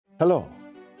Hello,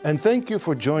 and thank you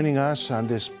for joining us on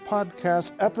this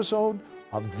podcast episode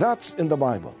of That's in the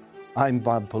Bible. I'm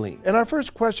Bob Pauline. And our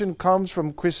first question comes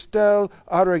from Cristel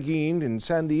Araguin in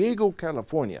San Diego,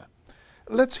 California.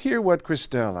 Let's hear what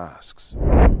Cristel asks.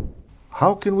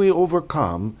 How can we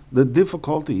overcome the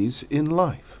difficulties in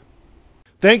life?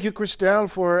 Thank you, Cristel,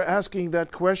 for asking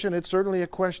that question. It's certainly a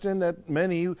question that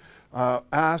many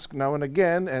ask now and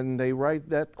again, and they write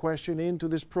that question into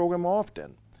this program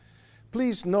often.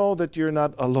 Please know that you're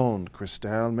not alone,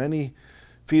 Cristel. Many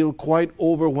feel quite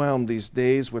overwhelmed these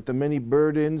days with the many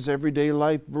burdens everyday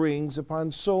life brings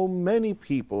upon so many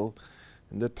people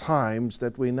in the times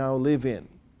that we now live in.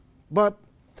 But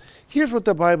here's what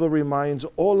the Bible reminds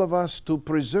all of us to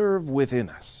preserve within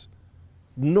us,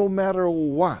 no matter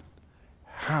what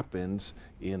happens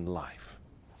in life.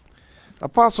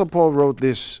 Apostle Paul wrote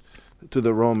this to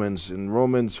the Romans in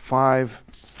Romans 5,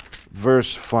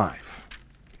 verse 5.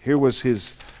 Here was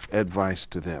his advice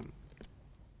to them.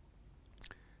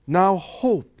 Now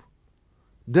hope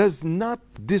does not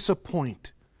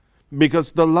disappoint,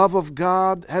 because the love of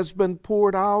God has been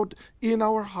poured out in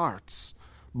our hearts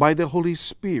by the Holy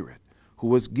Spirit who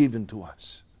was given to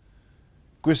us.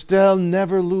 Cristel,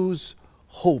 never lose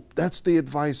hope. That's the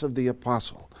advice of the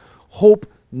apostle.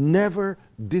 Hope never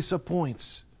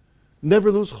disappoints.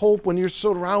 Never lose hope when you're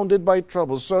surrounded by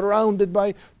troubles, surrounded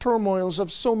by turmoils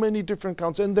of so many different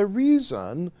kinds. And the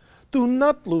reason to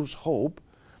not lose hope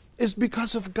is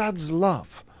because of God's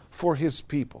love for His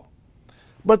people.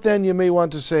 But then you may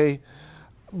want to say,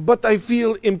 but I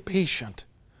feel impatient.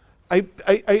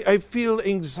 I feel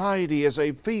anxiety as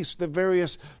I face the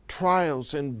various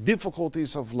trials and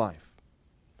difficulties of life.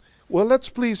 Well, let's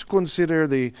please consider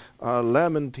the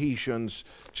Lamentations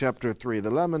chapter 3,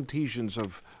 the Lamentations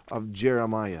of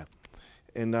Jeremiah.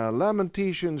 In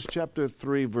Lamentations chapter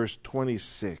 3, verse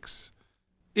 26,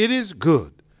 it is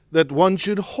good that one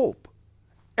should hope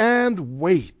and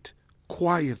wait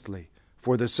quietly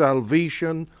for the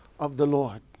salvation of the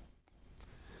Lord.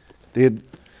 The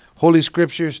Holy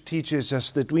Scriptures teaches us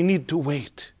that we need to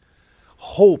wait.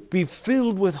 Hope, be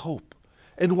filled with hope.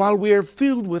 And while we are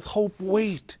filled with hope,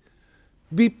 wait.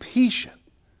 Be patient.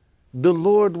 The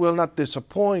Lord will not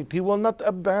disappoint. He will not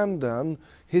abandon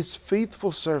His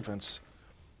faithful servants.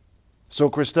 So,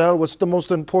 Cristel, what's the most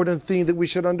important thing that we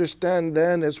should understand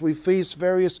then as we face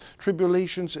various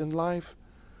tribulations in life?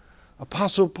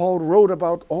 Apostle Paul wrote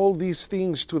about all these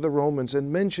things to the Romans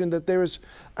and mentioned that there is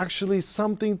actually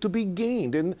something to be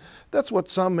gained. And that's what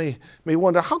some may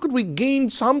wonder. How could we gain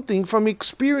something from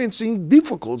experiencing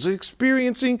difficulties,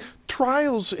 experiencing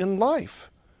trials in life?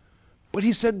 But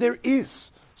he said there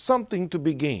is something to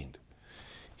be gained.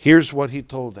 Here's what he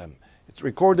told them. It's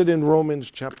recorded in Romans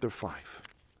chapter 5.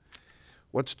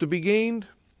 What's to be gained?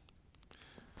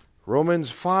 Romans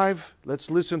 5, let's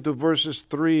listen to verses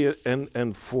 3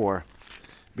 and 4,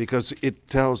 because it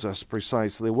tells us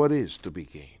precisely what is to be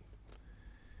gained.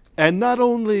 And not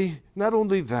only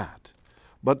that,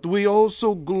 but we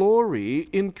also glory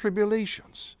in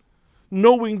tribulations,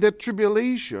 knowing that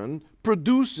tribulation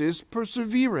produces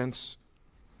perseverance,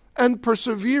 and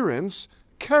perseverance,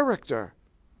 character,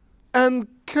 and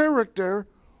character,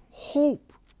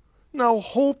 hope. Now,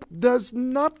 hope does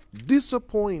not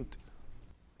disappoint.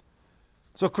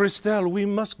 So, Cristel, we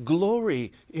must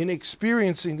glory in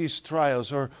experiencing these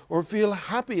trials or feel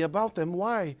happy about them.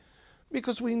 Why?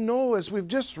 Because we know, as we've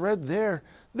just read there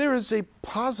is a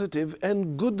positive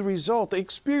and good result.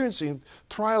 Experiencing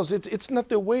trials, it's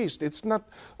not a waste. It's not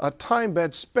a time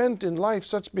bad spent in life,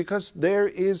 such because there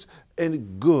is a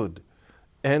good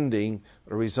ending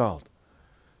result.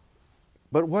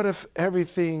 But what if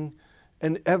everything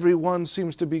and everyone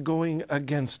seems to be going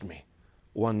against me,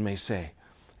 one may say?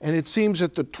 And it seems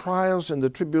that the trials and the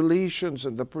tribulations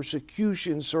and the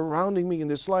persecutions surrounding me in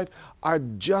this life are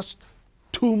just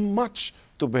too much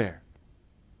to bear.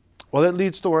 Well, that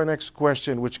leads to our next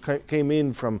question, which came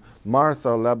in from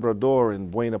Martha Labrador in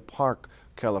Buena Park,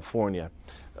 California.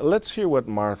 Let's hear what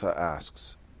Martha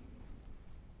asks.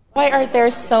 Why are there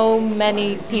so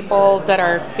many people that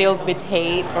are filled with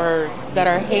hate or that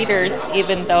are haters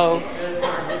even though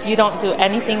you don't do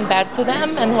anything bad to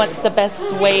them? And what's the best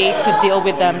way to deal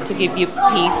with them to give you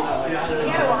peace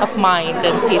of mind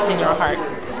and peace in your heart?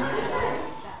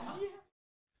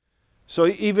 So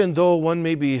even though one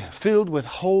may be filled with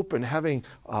hope and having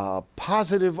a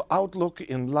positive outlook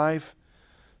in life,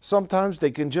 sometimes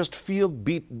they can just feel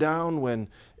beat down when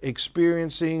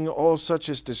experiencing all such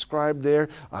as described there,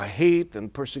 hate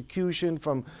and persecution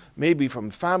from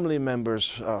family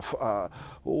members,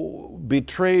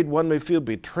 betrayed. One may feel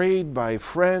betrayed by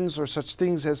friends or such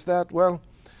things as that. Well,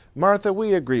 Martha,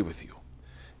 we agree with you.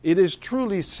 It is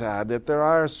truly sad that there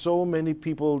are so many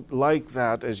people like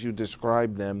that as you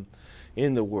describe them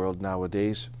in the world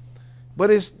nowadays. But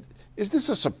is this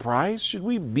a surprise? Should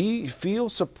we feel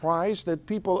surprised that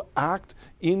people act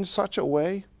in such a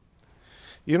way?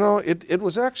 You know, it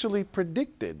was actually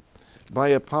predicted by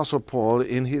Apostle Paul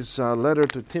in his letter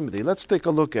to Timothy. Let's take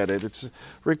a look at it. It's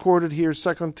recorded here,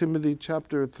 2 Timothy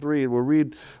chapter 3. We'll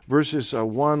read verses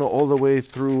 1 all the way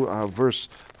through verse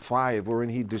 5, wherein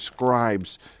he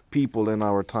describes people in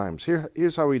our times.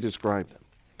 Here's how he described them.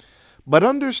 But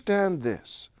understand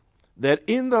this, that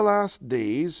in the last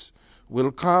days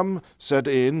will come, set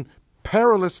in,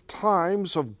 perilous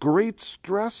times of great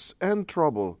stress and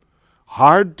trouble,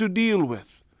 hard to deal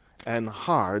with and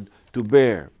hard to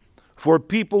bear. For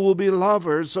people will be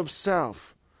lovers of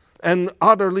self and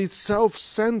utterly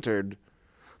self-centered,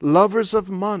 lovers of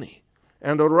money,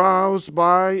 and aroused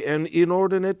by an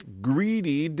inordinate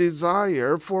greedy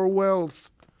desire for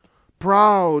wealth,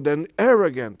 proud and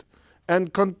arrogant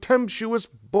and contemptuous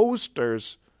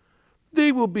boasters.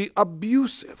 They will be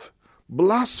abusive,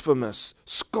 blasphemous,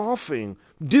 scoffing,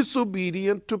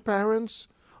 disobedient to parents,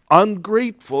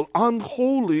 ungrateful,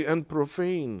 unholy, and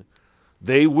profane.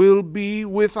 They will be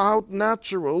without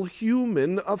natural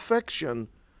human affection,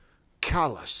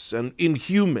 callous and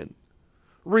inhuman,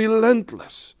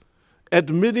 relentless,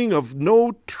 admitting of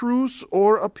no truce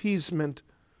or appeasement.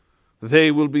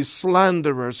 They will be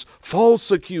slanderers,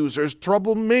 false accusers,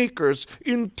 troublemakers,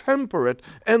 intemperate,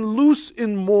 and loose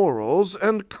in morals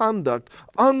and conduct,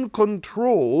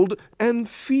 uncontrolled and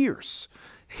fierce,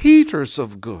 haters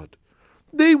of good.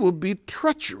 They will be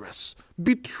treacherous,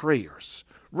 betrayers,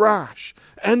 rash,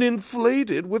 and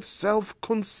inflated with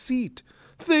self-conceit.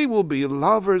 They will be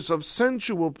lovers of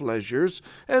sensual pleasures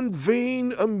and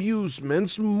vain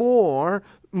amusements more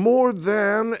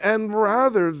than and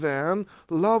rather than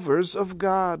lovers of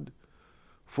God.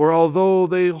 For although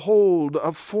they hold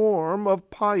a form of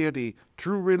piety,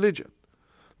 true religion,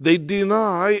 they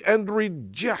deny and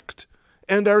reject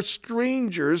and are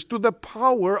strangers to the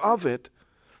power of it.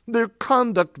 Their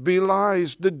conduct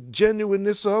belies the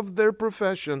genuineness of their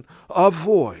profession.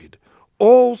 Avoid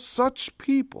all such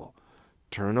people.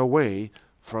 Turn away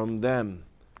from them.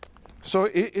 So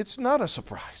it's not a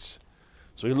surprise.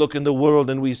 So we look in the world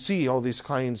and we see all these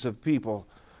kinds of people.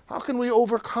 How can we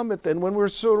overcome it then when we're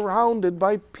surrounded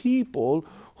by people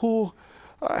who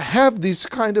have these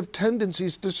kind of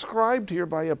tendencies described here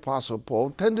by Apostle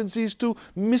Paul, tendencies to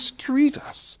mistreat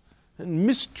us and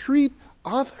mistreat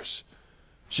others?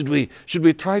 Should we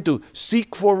try to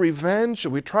seek for revenge?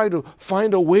 Should we try to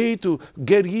find a way to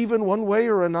get even one way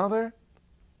or another?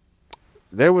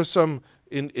 There was some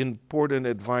important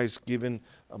advice given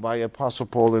by Apostle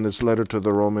Paul in his letter to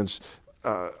the Romans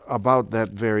about that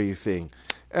very thing.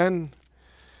 And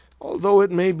although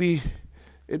it may be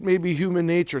human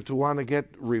nature to want to get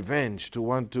revenge, to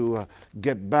want to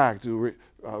get back, to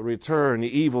return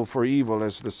evil for evil,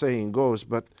 as the saying goes,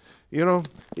 but you know,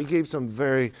 he gave some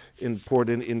very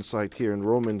important insight here in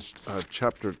Romans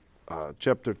chapter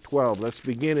 12. Let's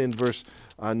begin in verse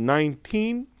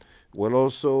 19. We'll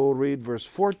also read verse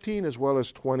 14 as well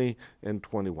as 20 and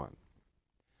 21.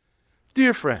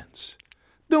 Dear friends,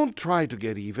 don't try to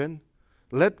get even.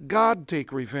 Let God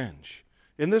take revenge.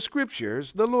 In the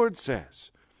Scriptures, the Lord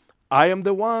says, I am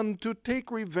the one to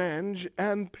take revenge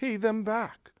and pay them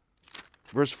back.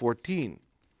 Verse 14.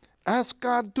 Ask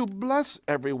God to bless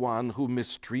everyone who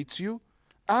mistreats you.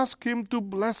 Ask Him to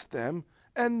bless them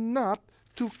and not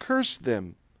to curse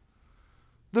them.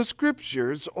 The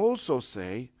Scriptures also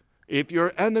say, if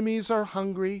your enemies are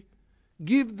hungry,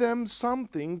 give them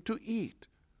something to eat.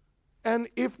 And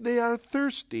if they are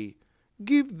thirsty,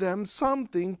 give them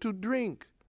something to drink.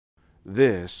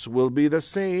 This will be the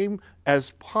same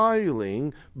as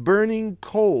piling burning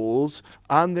coals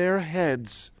on their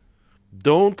heads.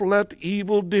 Don't let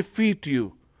evil defeat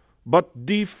you, but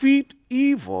defeat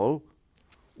evil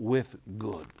with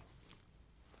good.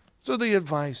 So the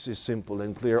advice is simple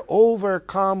and clear.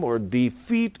 Overcome or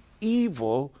defeat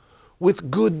evil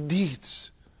with good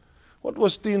deeds. What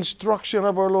was the instruction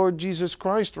of our Lord Jesus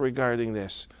Christ regarding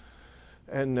this?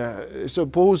 And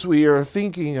suppose we are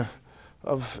thinking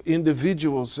of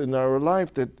individuals in our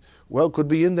life that, well, could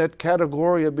be in that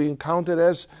category of being counted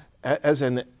as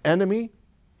an enemy.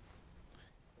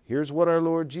 Here's what our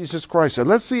Lord Jesus Christ said.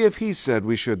 Let's see if He said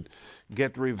we should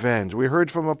get revenge. We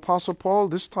heard from Apostle Paul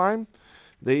this time.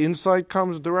 The insight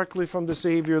comes directly from the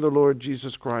Savior, the Lord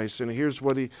Jesus Christ. And here's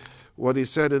what he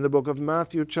said in the book of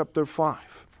Matthew chapter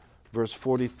 5, verse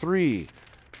 43,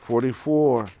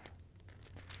 44,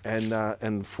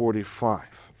 and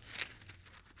 45.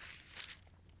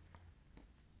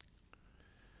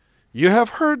 You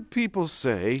have heard people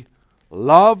say,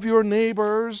 love your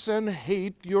neighbors and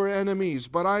hate your enemies.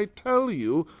 But I tell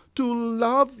you to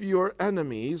love your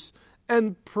enemies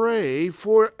and pray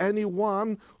for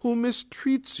anyone who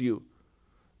mistreats you.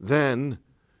 Then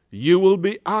you will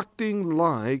be acting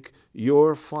like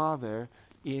your Father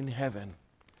in heaven.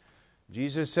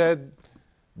 Jesus said,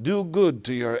 do good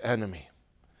to your enemy.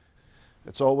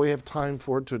 That's all we have time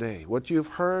for today. What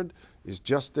you've heard is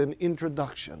just an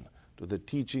introduction to the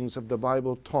teachings of the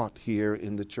Bible taught here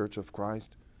in the Church of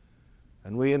Christ.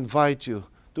 And we invite you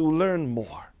to learn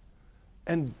more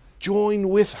and join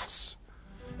with us.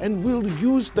 And we'll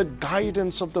use the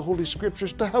guidance of the Holy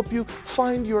Scriptures to help you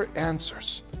find your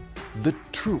answers. The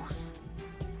truth.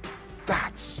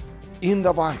 That's in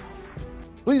the Bible.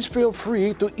 Please feel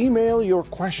free to email your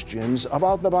questions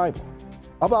about the Bible,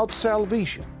 about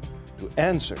salvation, to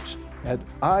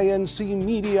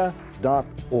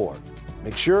answers@incmedia.org.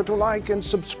 Make sure to like and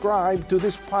subscribe to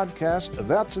this podcast,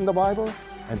 That's in the Bible,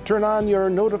 and turn on your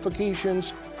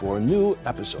notifications for new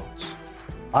episodes.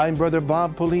 I'm Brother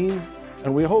Bob Pauline,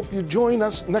 and we hope you join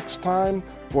us next time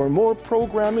for more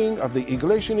programming of the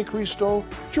Iglesia Ni Cristo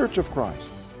Church of Christ.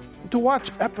 To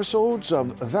watch episodes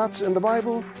of That's in the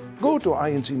Bible, go to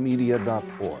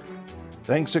incmedia.org.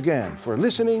 Thanks again for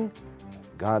listening.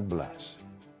 God bless.